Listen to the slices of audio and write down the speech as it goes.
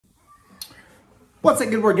What's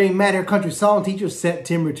that good word game? Matt here, Country Song Teacher.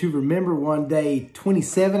 September to remember, one day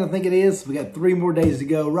 27, I think it is. We got 3 more days to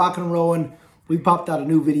go. Rocking and rolling. We popped out a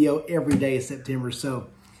new video every day of September. So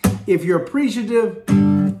if you're appreciative,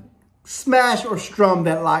 smash or strum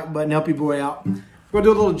that like button. Help your boy out. We're going to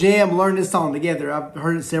do a little jam, learn this song together. I've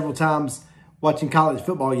heard it several times watching college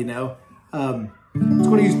football, you know. It's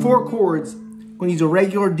going to use 4 chords. I'm going to use a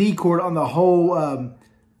regular D chord on the whole.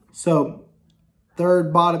 So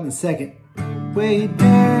third, bottom, and second. Way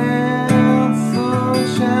down, sun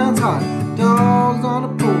shines hot, dogs on the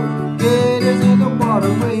porch, gators in the water.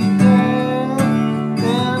 Way down,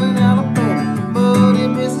 down in Alabama, mud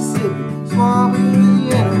in Mississippi, swamp in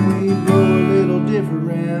Louisiana. We go a little different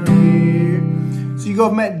around here. So you go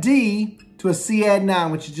from that D to a C add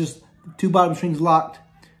 9, which is just 2 bottom strings locked,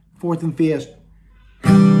 4th and 5th.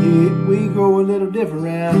 We go a little different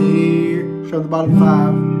around here. Show the bottom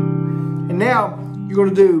 5. And now you're going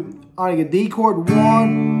to do on a D chord,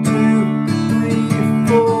 1, 2, 3,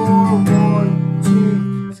 4, 1,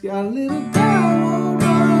 2. It's got a little down,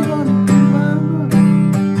 running through my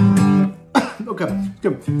run. Okay,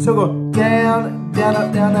 good. So go down, down,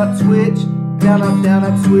 up, switch, down, up,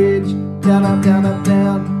 switch, down, up, down,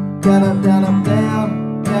 down, down, up, down,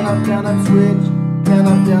 down, down, up, switch,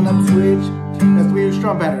 down, up, switch. That's the weird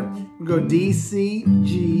strum pattern. We go D, C,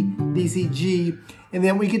 G, D, C, G, and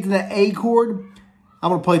then we get to the A chord. I'm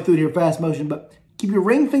going to play through it here fast motion, but keep your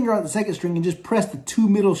ring finger on the 2nd string and just press the 2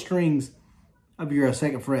 middle strings of your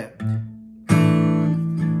 2nd fret. Better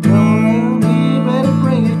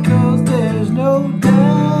bring it, 'cause there's no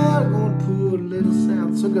doubt. I'm going to put a little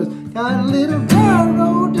sound. So it goes, got a little down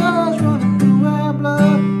road dust running through our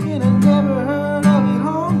blood, and I never heard of your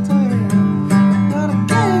hometown. But I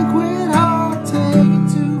can't quit hard, take it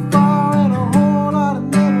too far, and a whole lot of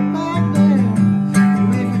never back down.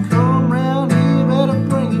 And if you come round here, better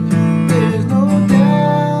bring it. There's no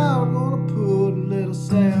doubt. I'm gonna put a little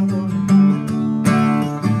sound on it.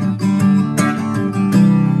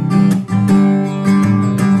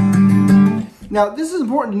 Now, this is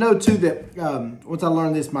important to know too that once I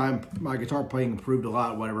learned this, my guitar playing improved a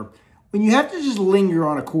lot, whatever. When you have to just linger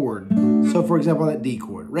on a chord, so for example, that D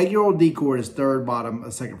chord, regular old D chord is 3rd, bottom,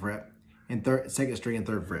 2nd fret, and 2nd string and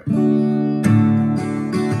 3rd fret.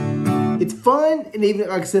 It's fun, and even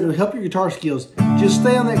like I said, it'll help your guitar skills. Just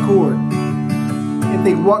stay on that chord and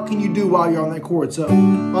think, what can you do while you're on that chord? So a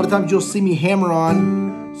lot of times you'll see me hammer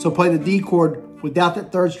on, so play the D chord without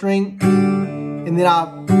that 3rd string, and then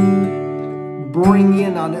I'll bring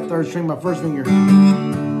in on that 3rd string my 1st finger.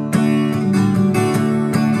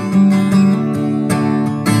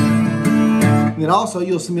 And then also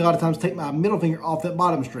you'll see me a lot of times take my middle finger off that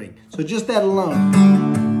bottom string. So just that alone.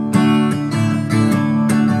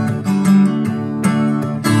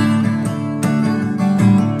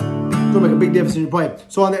 It'll make a big difference in your playing.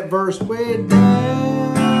 So on that verse, way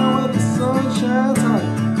down where the sun shines hot,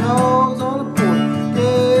 dogs on the porch,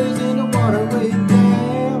 gators in the water, way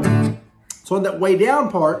down. So on that way down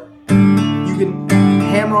part, you can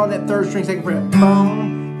hammer on that 3rd string, 2nd fret,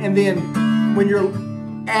 boom, and then when you're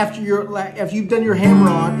after you've done your hammer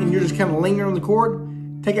on and you're just kind of lingering on the chord,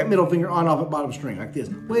 take that middle finger on off at bottom string like this.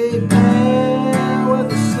 Way down where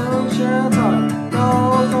the sun shines hot,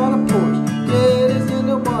 dogs on the porch, gators in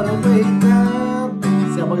the water, way down.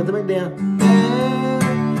 See how I get the back down,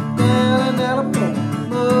 down in Alabama,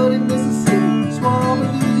 mud in Mississippi, swamp in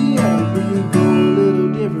Louisiana. We go a little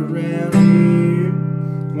different round here.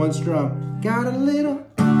 1 strum. Got a little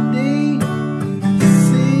D,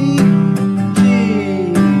 C, G,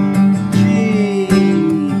 G, D,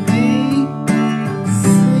 C,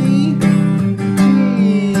 G,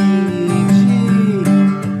 G,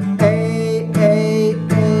 A,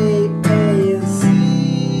 and C,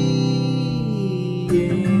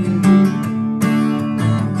 and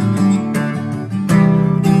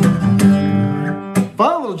D.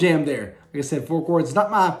 Fun little jam there. Like I said, 4 chords. It's not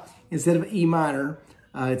my, instead of E minor,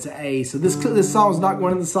 it's an A. So this song's not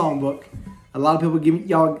going in the songbook. A lot of people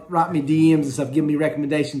y'all write me DMs and stuff, give me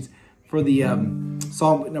recommendations for the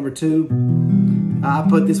songbook number 2. I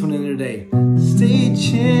put this one in there today. State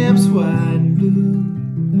champs, white and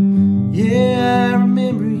blue. Yeah, I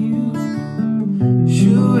remember you.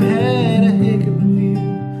 Sure had a heck of a view.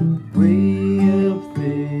 Way up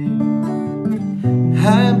there,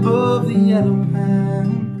 high above the yellow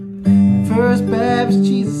pine. First Baptist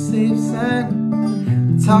Jesus Safe sign.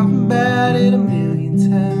 Talking about it a million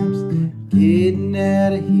times, getting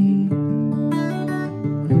out of here.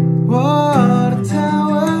 What a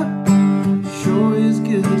tower, sure is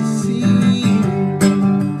good to see you.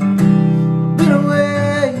 Been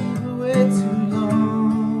away for way too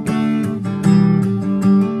long.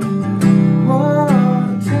 What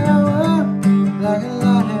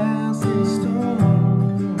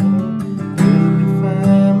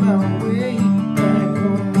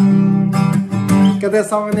got that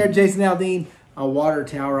song in there, Jason Aldean, a Water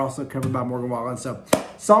Tower, also covered by Morgan Wallen. So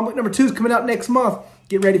songbook number 2 is coming out next month.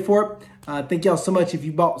 Get ready for it. Thank y'all so much if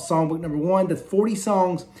you bought songbook number 1. That's 40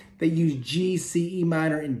 songs that use G, C, E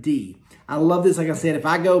minor, and D. I love this. Like I said, if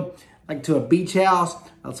I go like to a beach house,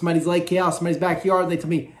 somebody's lake house, somebody's backyard, they tell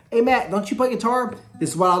me, hey Matt, don't you play guitar?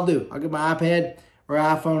 This is what I'll do. I'll get my iPad or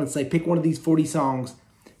iPhone and say, pick one of these 40 songs,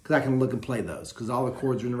 because I can look and play those, because all the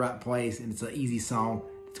chords are in the right place, and it's an easy song.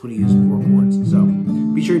 It's going to use 4 chords. So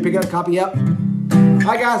be sure you pick it up, copy up. All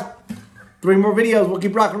right, guys. 3 more videos. We'll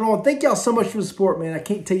keep rocking and rolling. Thank y'all so much for the support, man. I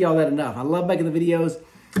can't tell y'all that enough. I love making the videos.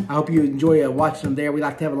 I hope you enjoy watching them there. We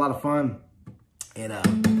like to have a lot of fun.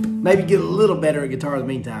 And maybe get a little better at guitar in the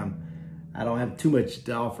meantime. I don't have too much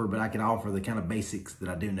to offer, but I can offer the kind of basics that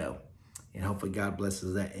I do know. And hopefully God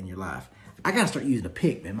blesses that in your life. I got to start using a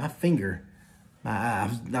pick, man. My finger, I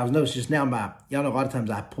was noticing just now, y'all know a lot of times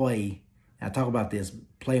I play, and I talk about this,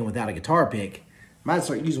 playing without a guitar pick. I might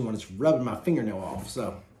start using one that's rubbing my fingernail off.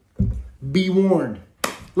 So be warned.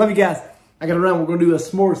 Love you guys. I got to run. We're going to do a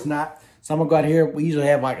s'mores tonight. So I'm going to go out here. We usually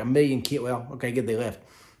have like 1 million kids. Well, okay, good they left.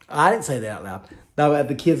 I didn't say that out loud. No,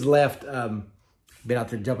 the kids left. Been out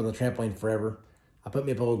there jumping the trampoline forever. I put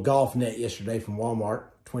me up a little golf net yesterday from Walmart.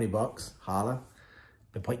 20 bucks. Holla.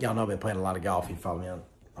 Y'all know I've been playing a lot of golf. You follow me on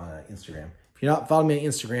Instagram. If you're not following me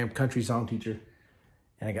on Instagram, Countrysongteacher.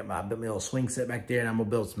 And I got my little swing set back there. And I'm going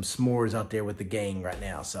to build some s'mores out there with the gang right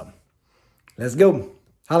now. So let's go.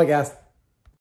 Holla, guys.